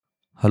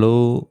Hello,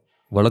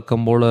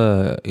 வழக்கம் போல்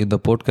இந்த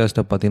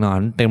போட்காஸ்ட்டை பார்த்தீங்கன்னா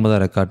அன்டைமில்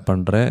தான் ரெக்கார்ட்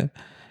பண்ணுறேன்.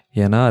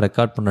 ஏன்னா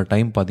ரெக்கார்ட் பண்ண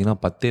டைம் பார்த்தீங்கன்னா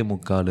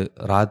 10:45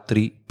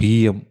 ராத்திரி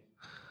பிஎம்.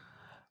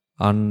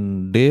 அண்ட்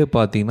டே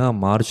பார்த்தீங்கன்னா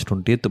March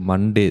 20th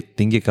மண்டே,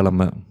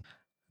 திங்கக்கிழமை.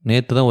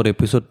 நேற்று தான் ஒரு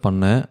எபிசோட்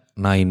பண்ணேன்.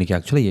 நான் இன்றைக்கி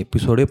ஆக்சுவலாக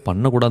எபிசோடே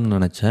பண்ணக்கூடாதுன்னு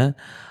நினச்சேன்.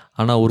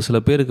 ஆனால் ஒரு சில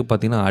பேருக்கு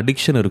பார்த்திங்கன்னா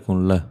அடிக்ஷன்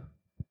இருக்கும்ல,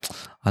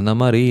 அந்த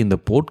மாதிரி இந்த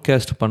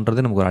போட்காஸ்ட்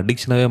பண்ணுறதே நமக்கு ஒரு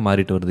அடிக்ஷனாகவே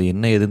மாறிட்டு வருது.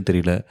 என்ன ஏதுன்னு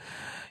தெரியல.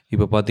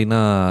 இப்போ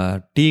பார்த்திங்கன்னா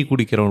டீ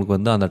குடிக்கிறவங்களுக்கு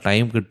வந்து அந்த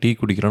டைமுக்கு டீ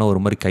குடிக்கிறோன்னா ஒரு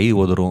மாதிரி கை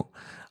உதறும்.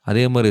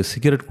 அதே மாதிரி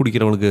சிகரெட்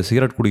குடிக்கிறவங்களுக்கு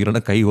சிகரெட்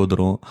குடிக்கிறோன்னா கை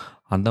உதறும்.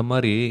 அந்த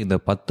மாதிரி இந்த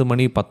 10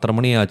 மணி 10:30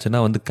 மணி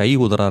ஆச்சுன்னா வந்து கை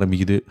உதற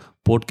ஆரம்பிக்குது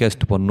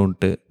போட்காஸ்ட்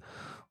பண்ணுன்ட்டு.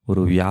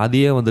 ஒரு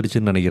வியாதியே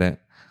வந்துடுச்சுன்னு நினைக்கிறேன்.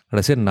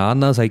 கடைசியாக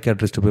நான் தான்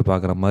சைக்காட்ரிஸ்ட்டு போய்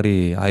பார்க்குற மாதிரி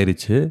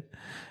ஆயிடுச்சு.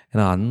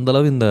 ஏன்னா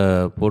அந்தளவு இந்த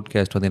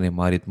போட்காஸ்ட் வந்து என்னை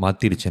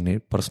மாற்றிடுச்சு என்னை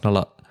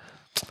பர்சனலாக.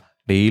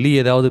 டெய்லி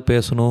ஏதாவது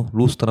பேசணும்,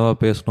 லூஸ்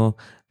தனமாக பேசணும்.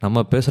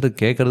 நம்ம பேசுகிறது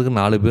கேட்குறதுக்கு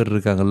 4 பேர்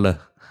இருக்காங்கல்ல,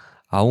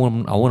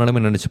 அவங்க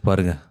நிலைமை நினச்சி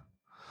பாருங்கள்.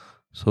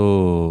 ஸோ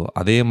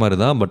அதே மாதிரி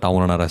தான். பட்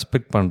அவங்கள நான்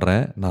ரெஸ்பெக்ட்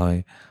பண்ணுறேன்,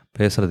 நான்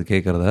பேசுகிறது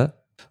கேட்குறத.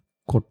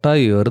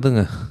 கொட்டாய்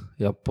வருதுங்க.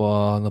 எப்போ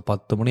அந்த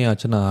 10 மணி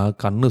ஆச்சுன்னா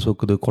கண்ணு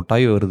சொக்குது,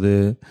 கொட்டாய் வருது.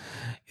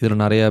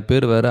 இதில் நிறையா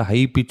பேர் வேறு ஹை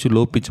பிச்சு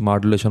லோ பிச்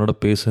மாடுலேஷனோட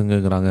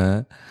பேசுங்கிறாங்க.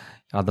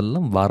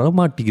 அதெல்லாம்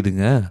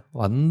வரமாட்டேங்குதுங்க.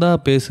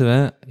 வந்தால்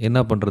பேசுவேன், என்ன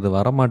பண்ணுறது,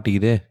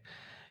 வரமாட்டேங்குதே.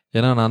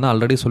 ஏன்னா நான் தான்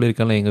ஆல்ரெடி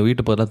சொல்லியிருக்கேன்ல, எங்கள்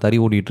வீட்டு பக்கத்தில் தறி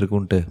ஓடிட்டு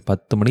இருக்குன்ட்டு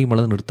 10 மணிக்கு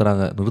மேலே தான்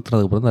நிறுத்துறாங்க.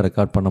 நிறுத்துனதுக்கப்புறம் தான்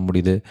ரெக்கார்ட் பண்ண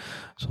முடியுது.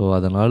 ஸோ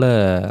அதனால்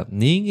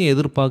நீங்கள்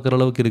எதிர்பார்க்குற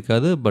அளவுக்கு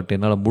இருக்காது. பட்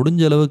என்னால்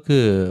முடிஞ்ச அளவுக்கு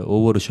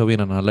ஒவ்வொரு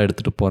ஷோவையும் நான் நல்லா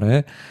எடுத்துகிட்டு போகிறேன்.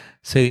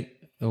 சரி,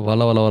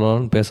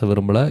 வளன்னு பேச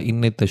விரும்பலை.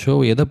 இன்னைத்த ஷோ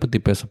எதை பற்றி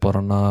பேச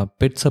போகிறேன்னா,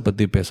 பெட்ஸை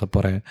பற்றி பேச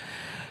போகிறேன்.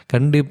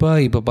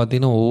 கண்டிப்பாக இப்போ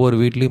பார்த்திங்கன்னா ஒவ்வொரு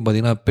வீட்லேயும்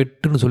பார்த்திங்கன்னா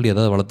பெட்டுன்னு சொல்லி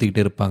எதாவது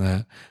வளர்த்துக்கிட்டே இருப்பாங்க.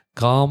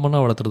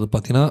 காமனாக வளர்த்துறது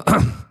பார்த்திங்கன்னா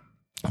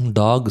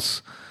டாக்ஸ்,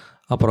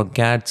 அப்புறம்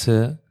கேட்ஸு,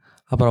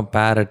 அப்புறம்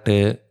பேரட்டு,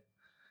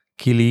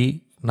 கிளி,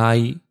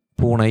 நாய்,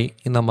 பூனை,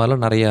 இந்த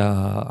மாதிரிலாம் நிறையா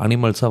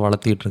அனிமல்ஸாக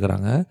வளர்த்திட்டு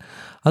இருக்கிறாங்க.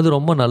 அது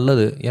ரொம்ப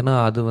நல்லது. ஏன்னா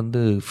அது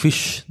வந்து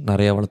ஃபிஷ்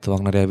நிறையா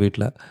வளர்த்துவாங்க நிறையா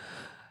வீட்டில்.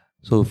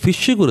 ஸோ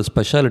ஃபிஷ்ஷுக்கு ஒரு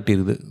ஸ்பெஷாலிட்டி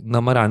இருக்குது.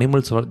 இந்த மாதிரி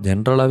அனிமல்ஸ்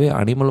ஜென்ரலாகவே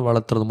அனிமல்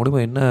வளர்த்துறது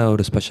மூலிமா என்ன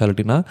ஒரு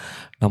ஸ்பெஷாலிட்டினா,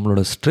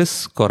 நம்மளோட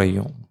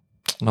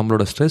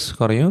ஸ்ட்ரெஸ்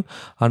குறையும்.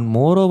 அண்ட்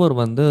மோரோவர்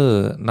வந்து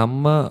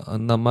நம்ம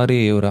இந்த மாதிரி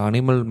ஒரு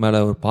அனிமல்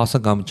மேலே ஒரு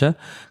பாசம் காமிச்சா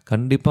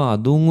கண்டிப்பாக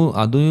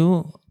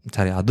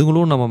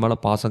அதுங்களும் நம்ம மேலே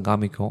பாசம்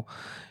காமிக்கும்.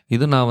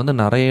 இது நான் வந்து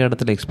நிறைய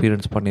இடத்துல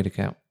எக்ஸ்பீரியன்ஸ்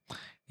பண்ணியிருக்கேன்.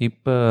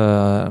 இப்போ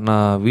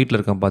நான் வீட்டில்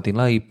இருக்கேன்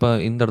பார்த்தீங்களா, இப்போ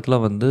இந்த இடத்துல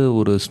வந்து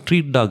ஒரு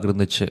ஸ்ட்ரீட் டாக்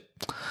இருந்துச்சு.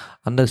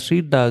 அந்த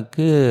ஸ்ட்ரீட்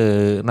டாக்கு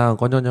நான்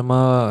கொஞ்சம்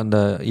கொஞ்சமாக அந்த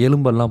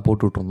எலும்பெல்லாம்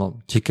போட்டுட்ருந்தோம்.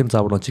 சிக்கன்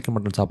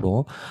மட்டன்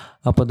சாப்பிடுவோம்.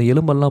 அப்போ அந்த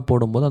எலும்பெல்லாம்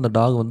போடும்போது அந்த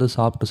டாக் வந்து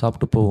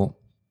சாப்பிட்டு போகும்.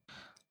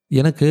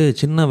 எனக்கு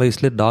சின்ன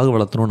வயசுலேயே டாக்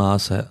வளர்த்தணுன்னு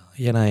ஆசை.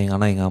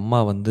 ஆனால் எங்கள் அம்மா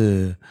வந்து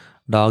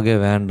டாகே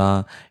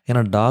வேண்டாம்.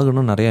 ஏன்னா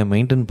டாகுன்னு நிறையா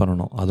மெயின்டைன்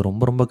பண்ணணும். அது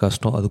ரொம்ப ரொம்ப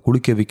கஷ்டம். அது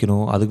குளிக்க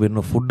வைக்கணும், அதுக்கு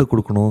வேணும் ஃபுட்டு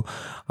கொடுக்கணும்,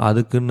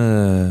 அதுக்குன்னு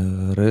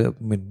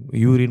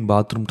யூரின்,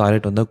 பாத்ரூம்,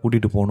 டாய்லெட் வந்தால்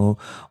கூட்டிகிட்டு போகணும்,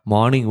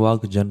 மார்னிங்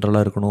வாக்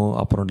ஜென்ரலாக இருக்கணும்,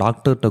 அப்புறம்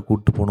டாக்டர்கிட்ட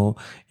கூப்பிட்டு போகணும்.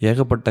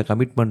 ஏகப்பட்ட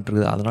கமிட்மெண்ட்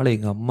இருக்குது. அதனால்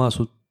எங்கள் அம்மா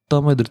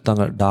சுத்தமாக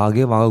எதிர்த்தாங்க,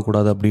 டாகே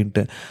வாங்கக்கூடாது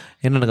அப்படின்ட்டு.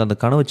 ஏன்னா எனக்கு அந்த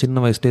கனவு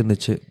சின்ன வயசுலேயே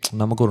இருந்துச்சு,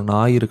 நமக்கு ஒரு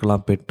நாய்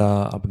இருக்கலாம் பெட்டா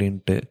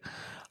அப்படின்ட்டு.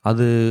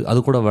 அது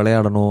கூட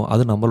விளையாடணும்,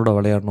 அது நம்மளோட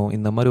விளையாடணும்,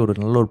 இந்த மாதிரி ஒரு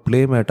நல்ல ஒரு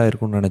ப்ளேமேட்டாக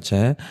இருக்கும்னு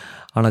நினச்சேன்.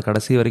 ஆனால்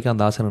கடைசி வரைக்கும்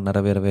அந்த ஆசை எனக்கு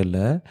நிறைவேறவே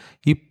இல்லை.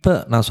 இப்போ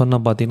நான்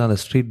சொன்னேன் பார்த்தீங்கன்னா அந்த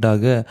ஸ்ட்ரீட்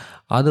டாகு,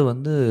 அது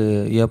வந்து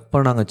எப்போ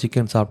நாங்கள்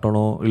சிக்கன்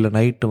சாப்பிட்டானோ இல்லை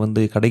நைட்டு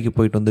வந்து கடைக்கு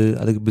போயிட்டு வந்து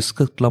அதுக்கு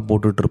பிஸ்கட்லாம்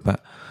போட்டுட்ருப்பேன்.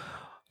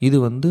 இது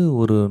வந்து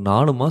ஒரு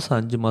 4 மாதம்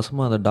 5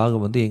 மாதமாக அந்த டாக்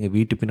வந்து எங்கள்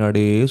வீட்டு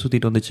பின்னாடியே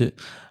சுற்றிட்டு வந்துச்சு.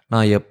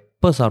 நான்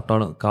எப்போ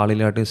சாப்பிட்டாலும்,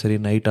 காலையிலாட்டையும் சரி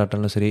நைட்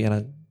ஆட்டாலும் சரி,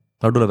 எனக்கு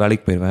நடுவில்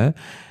வேலைக்கு போயிடுவேன்.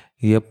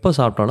 எப்போ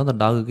சாப்பிட்டாலும் அந்த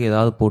டாகுக்கு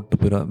ஏதாவது போட்டு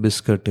போயிடுவேன்.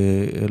 பிஸ்கட்டு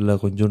இல்லை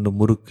கொஞ்சோண்டு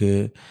முறுக்கு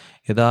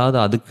ஏதாவது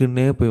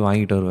அதுக்குன்னே போய்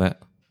வாங்கிட்டு வருவேன்.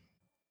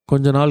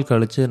 கொஞ்ச நாள்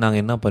கழித்து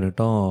நாங்கள் என்ன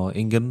பண்ணிட்டோம்,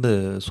 இங்கேருந்து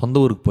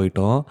சொந்த ஊருக்கு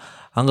போயிட்டோம்.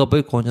 அங்கே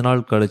போய் கொஞ்ச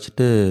நாள்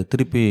கழிச்சிட்டு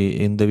திருப்பி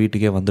இந்த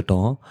வீட்டுக்கே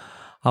வந்துட்டோம்.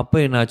 அப்போ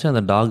என்னாச்சு,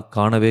 அந்த டாக்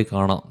காணவே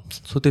காணோம்.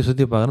 சுற்றி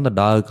பார்க்குறேன், அந்த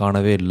டாக்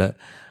காணவே இல்லை.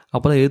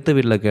 அப்போ தான் எதிர்த்த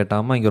வீட்டில்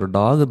கேட்டாமல், இங்கே ஒரு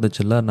டாக்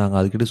இருந்துச்சுல்ல,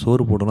 நாங்கள் அதுக்கிட்ட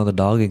சோறு போட்டோம், அந்த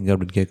டாக் எங்கே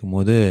அப்படின்னு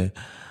கேட்கும்போது,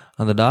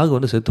 அந்த டாக்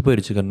வந்து செத்து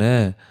போயிடுச்சு கண்ணு,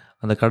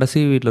 அந்த கடைசி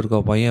வீட்டில் இருக்க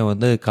பையன்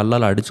வந்து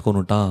கல்லால் அடிச்சு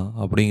கொன்னுட்டான்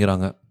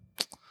அப்படிங்கிறாங்க.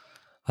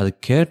 அது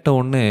கேட்ட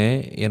உடனே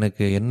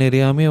எனக்கு என்ன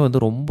அறியாமே வந்து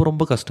ரொம்ப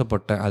ரொம்ப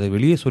கஷ்டப்பட்டேன். அதை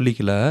வெளியே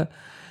சொல்லிக்கல,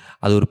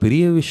 அது ஒரு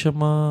பெரிய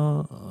விஷயமா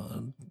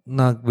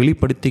நான்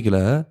வெளிப்படுத்திக்கல.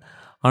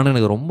 ஆனால்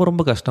எனக்கு ரொம்ப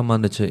ரொம்ப கஷ்டமாக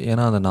இருந்துச்சு.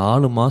 ஏன்னா அந்த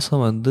 4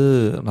 மாதம் வந்து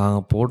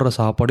நாங்கள் போடுற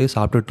சாப்பாடே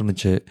சாப்பிட்டுட்டு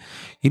இருந்துச்சு.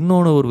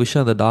 இன்னொன்று ஒரு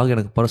விஷயம், அந்த டாக்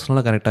எனக்கு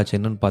பர்சனலாக கனெக்ட் ஆச்சு.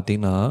 என்னென்னு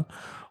பார்த்தீங்கன்னா,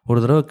 ஒரு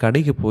தடவை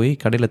கடைக்கு போய்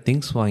கடையில்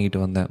திங்ஸ்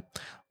வாங்கிட்டு வந்தேன்.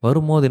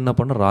 வரும்போது என்ன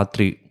பண்ணேன்,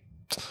 ராத்திரி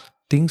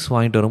திங்ஸ்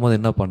வாங்கிட்டு வரும்போது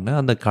என்ன பண்ணேன்,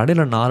 அந்த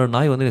கடையில் 4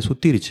 நாய் வந்து என்னை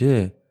சுற்றிருச்சு.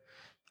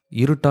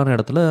 இருட்டான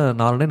இடத்துல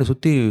 4 நாய் என்னை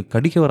சுற்றி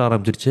கடிக்க வர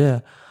ஆரம்பிச்சிருச்சு.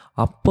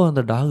 அப்போ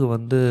அந்த டாக்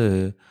வந்து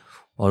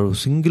ஒரு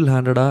சிங்கிள்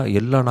ஹேண்டடாக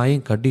எல்லா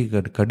நாயும்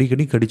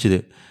கடிச்சுது.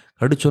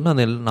 கடிச்சோன்னே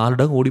அந்த 4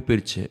 டாகும் ஓடி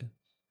போயிடுச்சு.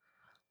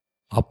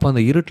 அப்போ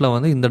அந்த இருட்டில்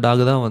வந்து இந்த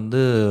டாக் தான்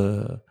வந்து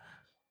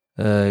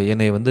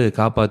என்னை வந்து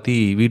காப்பாற்றி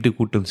வீட்டுக்கு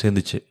கூட்டு வந்து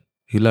சேர்ந்துச்சு.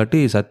 இல்லாட்டி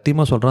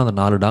சத்தியமாக சொல்கிறேன், அந்த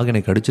 4 டாக்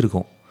எனக்கு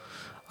கடிச்சிருக்கும்,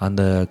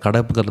 அந்த கடை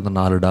பக்கத்தில் இருந்த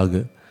 4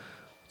 டாகு.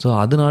 ஸோ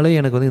அதனாலே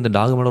எனக்கு வந்து இந்த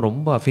டாக் மேலே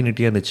ரொம்ப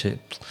அஃபினிட்டியாக இருந்துச்சு.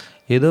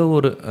 ஏதோ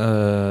ஒரு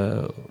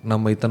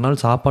நம்ம இத்தனை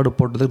நாள் சாப்பாடு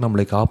போட்டதுக்கு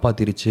நம்மளை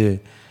காப்பாற்றிருச்சு,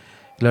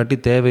 இல்லாட்டி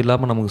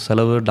தேவையில்லாமல் நமக்கு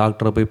செலவு,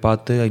 டாக்டரை போய்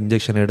பார்த்து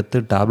இன்ஜெக்ஷன் எடுத்து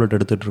டேப்லெட்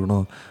எடுத்துகிட்டு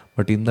இருக்கணும்.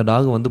 பட் இந்த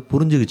டாக் வந்து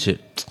புரிஞ்சுக்கிச்சு,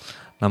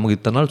 நமக்கு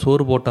இத்தனை நாள்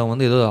சோறு போட்டால்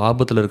வந்து ஏதோ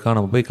ஆபத்தில் இருக்கா,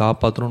 நம்ம போய்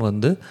காப்பாற்றணும்னு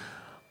வந்து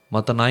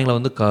மற்ற நாய்களை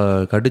வந்து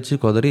கடித்து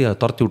கொதறி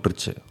துரத்தி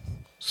விட்டுருச்சு,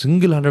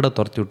 சிங்கிள் ஹேண்டடாக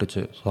துரத்தி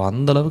விட்டுச்சு. ஸோ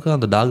அந்தளவுக்கு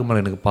அந்த டாக்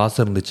மேலே எனக்கு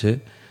பாசம் இருந்துச்சு.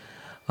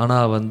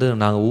 ஆனால் வந்து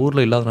நாங்கள்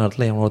ஊரில் இல்லாத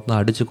நேரத்தில் என் ஒருத்தன்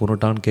அடித்து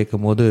கொண்டுட்டான்னு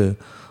கேட்கும் போது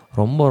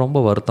ரொம்ப ரொம்ப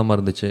வருத்தமாக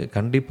இருந்துச்சு.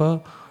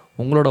 கண்டிப்பாக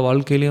உங்களோட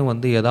வாழ்க்கையிலையும்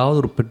வந்து ஏதாவது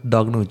ஒரு பெட்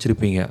டாக்னு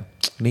வச்சுருப்பீங்க,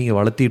 நீங்கள்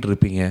வளர்த்திட்டு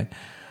இருப்பீங்க.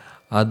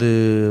 அது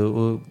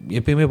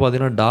எப்பயுமே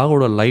பார்த்தீங்கன்னா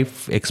டாகோட லைஃப்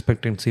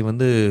எக்ஸ்பெக்டன்சி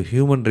வந்து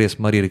ஹியூமன் ரேஸ்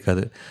மாதிரி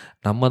இருக்காது.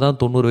 நம்ம தான்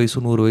 90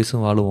 வயசு 100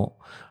 வயசும் வாழுவோம்.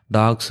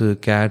 டாக்ஸு,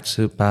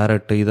 கேட்ஸு,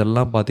 பேரட்டு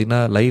இதெல்லாம்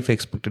பார்த்திங்கன்னா லைஃப்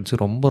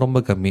எக்ஸ்பெக்டன்சி ரொம்ப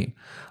ரொம்ப கம்மி,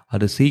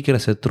 அது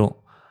சீக்கிரம் செத்துரும்.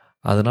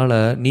 அதனால்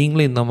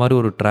நீங்களும் இந்த மாதிரி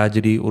ஒரு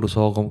ட்ராஜடி, ஒரு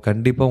சோகம்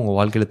கண்டிப்பாக உங்கள்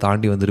வாழ்க்கையில்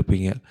தாண்டி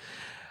வந்திருப்பீங்க.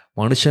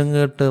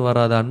 மனுஷங்கிட்ட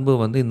வராத அன்பு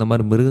வந்து இந்த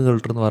மாதிரி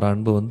மிருகங்கள்கிட்டருந்து வர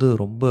அன்பு வந்து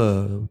ரொம்ப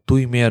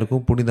தூய்மையாக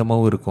இருக்கும்,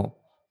 புனிதமாகவும் இருக்கும்.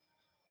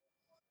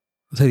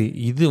 சரி,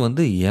 இது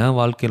வந்து என்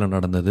வாழ்க்கையில்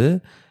நடந்தது.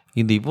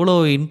 இந்த இவ்வளோ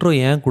இன்ட்ரோ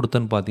ஏன்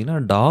கொடுத்தேன்னு பார்த்தீங்கன்னா,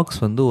 டாக்ஸ்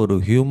வந்து ஒரு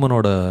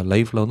ஹியூமனோட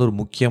லைஃப்பில் வந்து ஒரு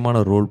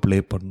முக்கியமான ரோல் ப்ளே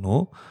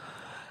பண்ணும்.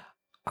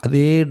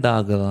 அதே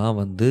டாக் தான்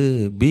வந்து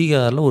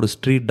பீகாரில் ஒரு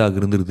ஸ்ட்ரீட் டாக்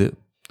இருந்துருது.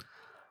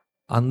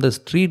 அந்த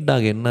ஸ்ட்ரீட்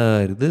டாக் என்ன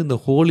இருக்குது, இந்த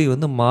ஹோலி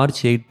வந்து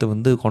மார்ச் 8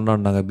 வந்து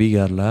கொண்டாடினாங்க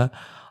பீகாரில்.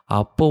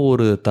 அப்போ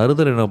ஒரு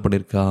தருதர் என்ன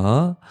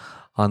பண்ணியிருக்கான்,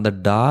 அந்த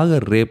டாகை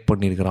ரேப்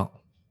பண்ணியிருக்கிறான்.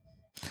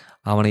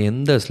 அவனை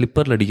எந்த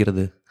ஸ்லிப்பரில்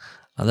அடிக்கிறது,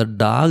 அந்த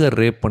டாகை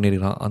ரேப்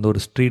பண்ணியிருக்கிறான், அந்த ஒரு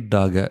ஸ்ட்ரீட்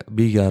டாகை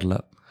பீகாரில்.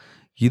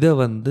 இதை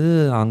வந்து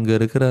அங்கே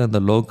இருக்கிற அந்த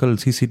லோக்கல்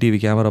சிசிடிவி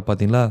கேமரா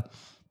பார்த்திங்களா,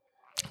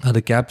 அதை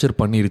கேப்சர்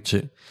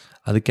பண்ணிருச்சு.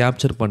 அது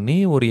கேப்சர் பண்ணி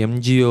ஒரு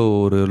என்ஜிஓ,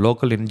 ஒரு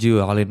லோக்கல் என்ஜிஓ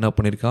ஆள் என்ன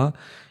பண்ணியிருக்கான்,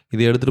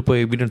 இதை எடுத்துகிட்டு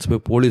போய் எவிடன்ஸ்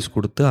போய் போலீஸ்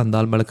கொடுத்து அந்த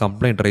ஆள் மேலே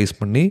கம்ப்ளைண்ட் ரைஸ்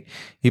பண்ணி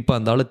இப்போ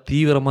அந்த ஆளை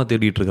தீவிரமாக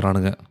தேடிட்டு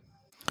இருக்கிறானுங்க.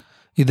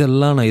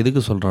 இதெல்லாம் நான்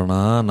எதுக்கு சொல்கிறேன்னா,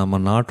 நம்ம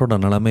நாட்டோட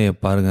நிலைமையை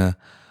பாருங்கள்.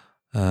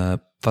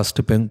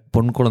 ஃபஸ்ட்டு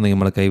பொன் குழந்தைங்க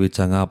மேலே கை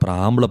வச்சாங்க, அப்புறம்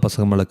ஆம்பளை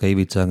பசங்க மேலே கை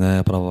வச்சாங்க,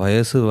 அப்புறம்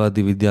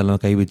வயசுவாதி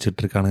வித்யாலயம் கை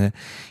வச்சிட்ருக்கானுங்க.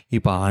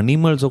 இப்போ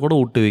அனிமல்ஸை கூட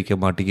விட்டு வைக்க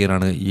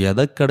மாட்டேங்கிறானுங்க,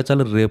 எதை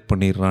கிடைச்சாலும் ரேப்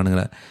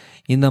பண்ணிடுறானுங்க.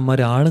 இந்த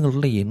மாதிரி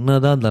ஆளுங்கள்லாம் என்ன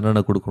தான்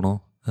தண்டனை கொடுக்கணும்?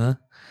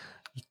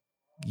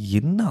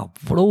 என்ன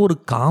அவ்வளோ ஒரு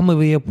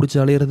காமவையாக பிடிச்சி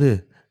அலையிறது?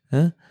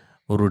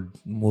 ஒரு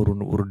ஒரு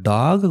ஒரு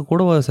டாகு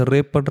கூட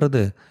ரேப்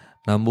பண்ணுறது,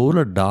 நம்ம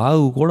ஊரில்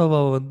டாகு கூட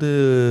வந்து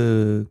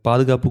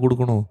பாதுகாப்பு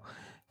கொடுக்கணும்.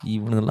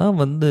 இவனுங்கெல்லாம்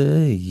வந்து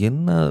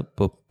என்ன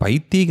இப்போ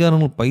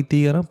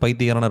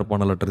பைத்தியக்காரனாக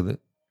இருப்பானலட்டுருது.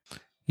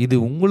 இது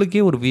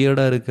உங்களுக்கே ஒரு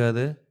வியர்டாக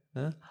இருக்காது?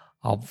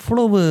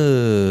 அவ்வளவு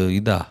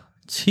இதா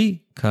சீ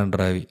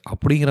கன்றாவி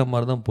அப்படிங்கிற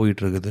மாதிரி தான்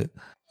போயிட்டுருக்குது.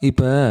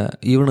 இப்போ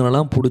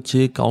இவனுங்கெல்லாம்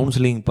பிடிச்சி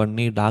கவுன்சிலிங்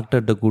பண்ணி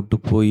டாக்டர்கிட்ட கூப்பிட்டு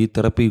போய்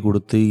தெரப்பி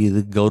கொடுத்து இது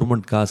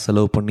கவர்மெண்ட் காசு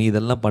செலவு பண்ணி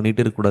இதெல்லாம்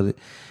பண்ணிகிட்டே இருக்கக்கூடாது.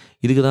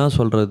 இதுக்கு தான்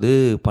சொல்கிறது,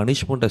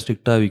 பனிஷ்மெண்ட்டை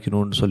ஸ்ட்ரிக்டாக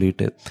வைக்கணும்னு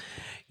சொல்லிட்டு.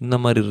 இந்த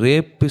மாதிரி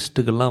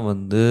ரேப்பிஸ்ட்டுக்கெல்லாம்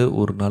வந்து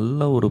ஒரு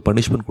நல்ல ஒரு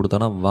பனிஷ்மெண்ட்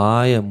கொடுத்தானா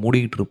வாயை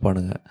மூடிக்கிட்டு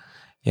இருப்பானுங்க.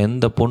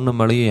 எந்த பொண்ணு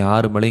மேலேயும்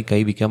யார் மேலேயும்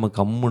கை வைக்காமல்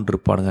கம்முன்னு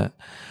இருப்பானுங்க.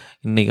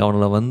 இன்றைக்கி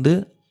அவங்கள வந்து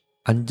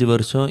 5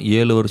 வருஷம்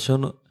 7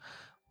 வருஷம்னு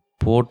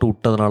போட்டு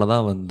விட்டதுனால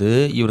தான் வந்து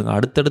இவனுங்க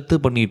அடுத்தடுத்து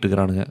பண்ணிகிட்டு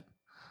இருக்கிறானுங்க.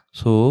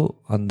 ஸோ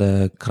அந்த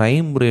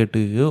க்ரைம்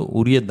ரேட்டுக்கு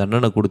உரிய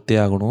தண்டனை கொடுத்தே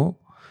ஆகணும்,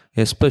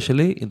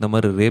 எஸ்பெஷலி இந்த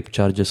மாதிரி ரேப்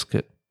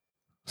சார்ஜஸ்க்கு.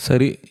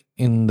 சரி,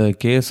 இந்த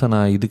கேஸை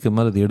நான் இதுக்கு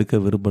மேலே இது எடுக்க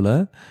விரும்பலை.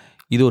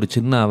 இது ஒரு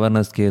சின்ன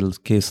அவேர்னஸ்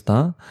கேஸ்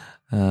தான்.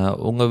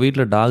 உங்கள்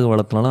வீட்டில் டாக்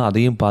வளர்த்தினாலும்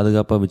அதையும்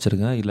பாதுகாப்பாக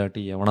வச்சுருங்க,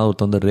 இல்லாட்டி எவனா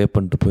ஒருத்தன் வந்து ரேப்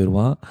பண்ணிட்டு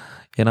போயிடுவான்.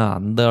 ஏன்னா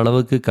அந்த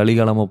அளவுக்கு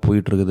கலிகாலமாக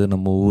போயிட்டுருக்குது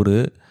நம்ம ஊர்.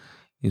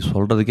 இது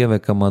சொல்கிறதுக்கே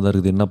வெக்கமாக தான்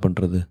இருக்குது, என்ன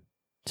பண்ணுறது?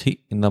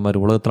 இந்த மாதிரி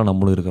உலகத்தில்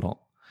நம்மளும் இருக்கிறோம்.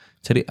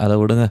 சரி, அதை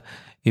விடுங்க.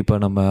 இப்போ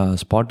நம்ம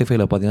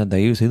ஸ்பாட்டிஃபைல பார்த்தீங்கன்னா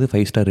தயவுசெய்து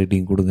 5 ஸ்டார்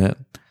ரேட்டிங் கொடுங்க,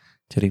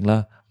 சரிங்களா?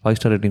 5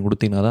 ஸ்டார் ரேட்டிங்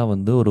கொடுத்தீங்கன்னா தான்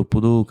வந்து ஒரு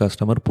புது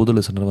கஸ்டமர், புது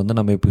லிசனர் வந்து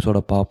நம்ம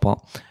எபிசோடை பார்ப்பான்,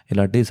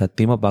 இல்லாட்டி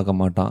சத்தியமாக பார்க்க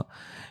மாட்டான்.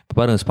 இப்போ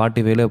பாருங்கள்,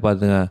 ஸ்பாட்டிஃபைலே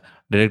பார்த்துங்க,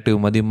 டிடெக்டிவ்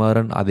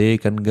மதிமாறன், அதே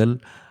கண்கள்,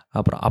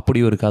 அப்புறம் அப்படி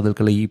ஒரு காதல்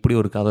கலை, இப்படி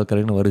ஒரு காதல்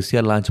கலைன்னு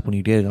வரிசையாக லான்ச்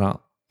பண்ணிக்கிட்டே இருக்கிறான்.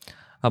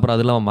 அப்புறம்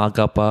அது இல்லாமல்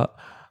மாக்காப்பா,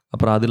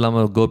 அப்புறம் அது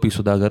இல்லாமல் கோபி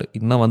சுதாகர்,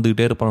 இன்னும்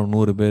வந்துக்கிட்டே இருப்பான்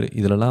 100 பேர்.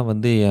 இதிலலாம்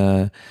வந்து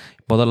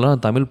முதல்லாம்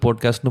தமிழ்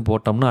பாட்காஸ்ட்னு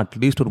போட்டோம்னா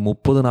அட்லீஸ்ட் ஒரு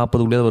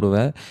 30-40 உள்ளே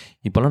வருவேன்.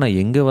 இப்போல்லாம் நான்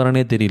எங்கே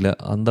வரேனே தெரியல,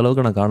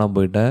 அந்தளவுக்கு நான் காணாமல்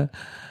போயிட்டேன்.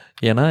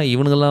 ஏன்னா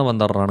இவனுங்கெல்லாம்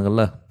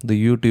வந்துடுறானுங்கள்ல, இந்த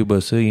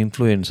யூடியூபர்ஸு,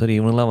 இன்ஃப்ளூயன்சர்,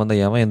 இவனுங்கெல்லாம்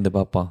வந்தால் எவன் எந்த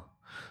பார்ப்பான்?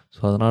 ஸோ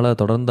அதனால்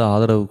தொடர்ந்து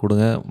ஆதரவு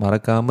கொடுங்க,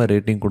 மறக்காமல்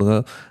ரேட்டிங் கொடுங்க.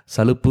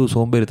 சலுப்பு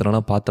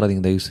சோம்பேறித்தனம்லாம்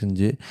பார்த்துறாதீங்க தயவு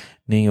செஞ்சு.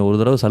 நீங்கள் ஒரு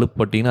தடவை சலுப்பு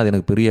பட்டிங்கன்னா அது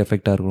எனக்கு பெரிய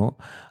எஃபெக்டாக இருக்கும்.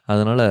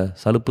 அதனால்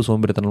சலுப்பு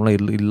சோம்பேறித்தனம்லாம்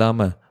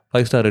இல்லாமல்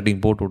 5 ஸ்டார்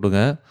ரேட்டிங் போட்டு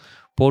விட்டுங்க.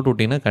 போட்டு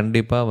விட்டிங்கன்னா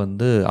கண்டிப்பாக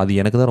வந்து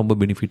அது எனக்கு தான் ரொம்ப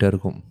பெனிஃபிட்டாக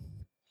இருக்கும்.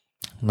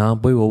 நான்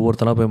போய்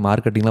ஒவ்வொருத்தனாக போய்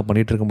மார்க்கெட்டிங்லாம்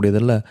பண்ணிகிட்டு இருக்க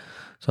முடியாதுல்ல.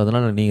 ஸோ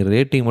அதனால் நீங்கள்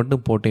ரேட்டிங்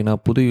மட்டும் போட்டிங்கன்னா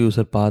புது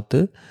யூஸர் பார்த்து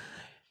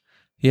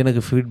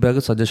எனக்கு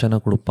ஃபீட்பேக்கு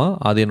சஜஷனாக கொடுப்பான்.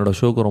 அது என்னோடய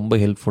ஷோக்கு ரொம்ப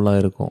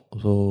ஹெல்ப்ஃபுல்லாக இருக்கும்.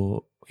 ஸோ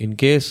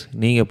இன்கேஸ்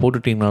நீங்கள்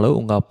போட்டுட்டிங்கனாலும்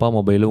உங்கள் அப்பா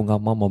மொபைலு, உங்கள்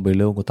அம்மா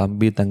மொபைலு, உங்கள்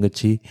தம்பி,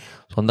 தங்கச்சி,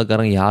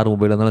 சொந்தக்காரங்க யார்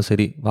மொபைலாக இருந்தாலும்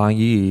சரி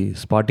வாங்கி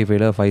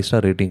ஸ்பாட்டிஃபைல 5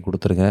 ஸ்டார் ரேட்டிங்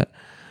கொடுத்துருங்க.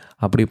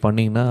 அப்படி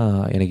பண்ணிங்கன்னா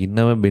எனக்கு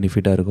இன்னுமே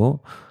பெனிஃபிட்டாக இருக்கும்.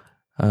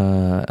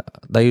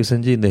 தயவு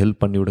செஞ்சு இந்த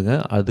ஹெல்ப் பண்ணி விடுங்க.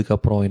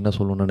 அதுக்கப்புறம் என்ன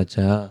சொல்லணும்னு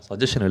நினச்சேன்,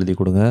 சஜஷன் எழுதி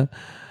கொடுங்க.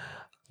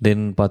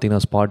 தென்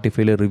பார்த்தீங்கன்னா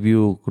ஸ்பாட்டிஃபைல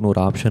ரிவ்யூக்குன்னு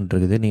ஒரு ஆப்ஷன்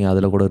இருக்குது. நீங்கள்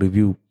அதில் கூட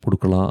ரிவ்யூ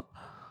கொடுக்கலாம்.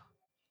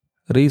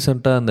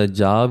 ரீசெண்டாக அந்த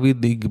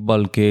ஜாவித்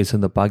இக்பால் கேஸ்,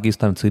 இந்த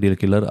பாகிஸ்தான் சீரியல்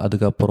கில்லர்,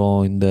 அதுக்கப்புறம்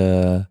இந்த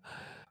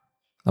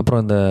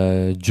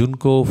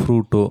ஜுன்கோ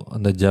ஃப்ரூட்டோ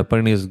அந்த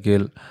ஜப்பனீஸ்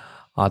கேர்ள்,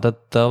 அதை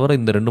தவிர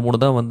இந்த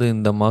 2-3 தான் வந்து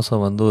இந்த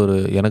மாதம் வந்து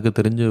எனக்கு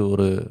தெரிஞ்சு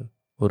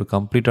ஒரு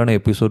கம்ப்ளீட்டான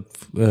எபிசோட்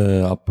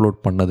அப்லோட்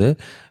பண்ணது.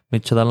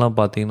 மிச்சதெல்லாம்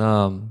பார்த்தீங்கன்னா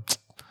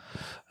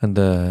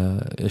இந்த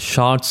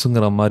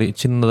ஷார்ட்ஸுங்கிற மாதிரி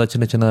சின்ன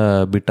சின்ன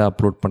பிட்டாக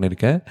அப்லோட்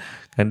பண்ணியிருக்கேன்.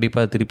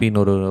 கண்டிப்பாக திருப்பி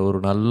ஒரு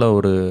நல்ல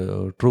ஒரு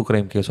ட்ரூ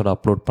க்ரைம் கேஸோட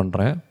அப்லோட்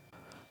பண்ணுறேன்.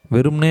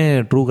 வெறும்னே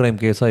ட்ரூ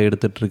க்ரைம் கேஸாக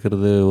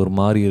எடுத்துகிட்ருக்கிறது ஒரு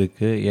மாதிரி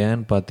இருக்குது.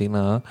 ஏன்னு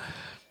பார்த்தீங்கன்னா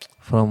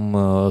ஃப்ரம்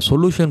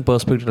சொல்யூஷன்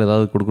பெர்ஸ்பெக்டிவ்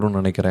ஏதாவது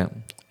கொடுக்கணும்னு நினைக்கிறேன்.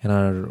 ஏன்னா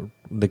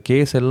இந்த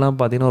கேஸ் எல்லாம்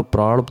பார்த்தீங்கன்னா ஒரு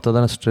ப்ராப்ளத்தை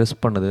தான் ஸ்ட்ரெஸ்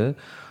பண்ணுது.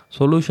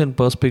 சொல்யூஷன்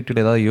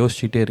பெர்ஸ்பெக்டிவ் ஏதாவது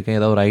யோசிச்சுட்டே இருக்கேன்.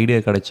 ஏதாவது ஒரு ஐடியா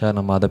கிடைச்சா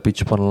நம்ம அதை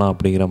பிச் பண்ணலாம்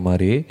அப்படிங்கிற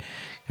மாதிரி.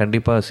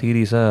 கண்டிப்பாக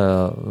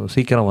சீரியஸாக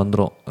சீக்கிரம்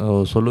வந்துடும்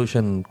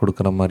சொல்யூஷன்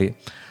கொடுக்குற மாதிரி.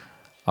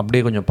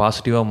 அப்படியே கொஞ்சம்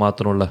பாசிட்டிவாக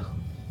மாற்றணும்ல.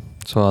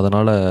 ஸோ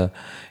அதனால்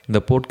இந்த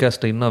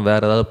போட்காஸ்ட்டை இன்னும்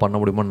வேறு ஏதாவது பண்ண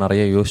முடியுமான்னு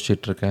நிறைய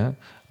யோசிச்சுட்ருக்கேன்.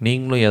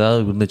 நீங்களும்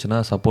ஏதாவது இருந்துச்சுன்னா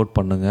சப்போர்ட்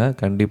பண்ணுங்கள்.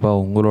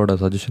 கண்டிப்பாக உங்களோட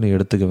சஜஷனை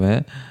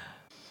எடுத்துக்குவேன்.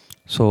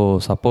 ஸோ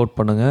சப்போர்ட்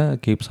பண்ணுங்கள்.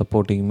 Keep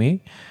supporting me.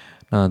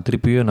 நான்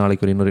திருப்பியும்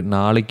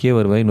நாளைக்கே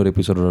வருவேன் இன்னொரு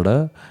எபிசோடோட.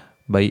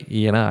 பை.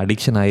 ஏன்னா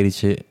அடிக்ஷன்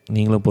ஆயிடுச்சு.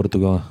 நீங்களும்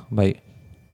பொறுத்துக்கோங்க. பை.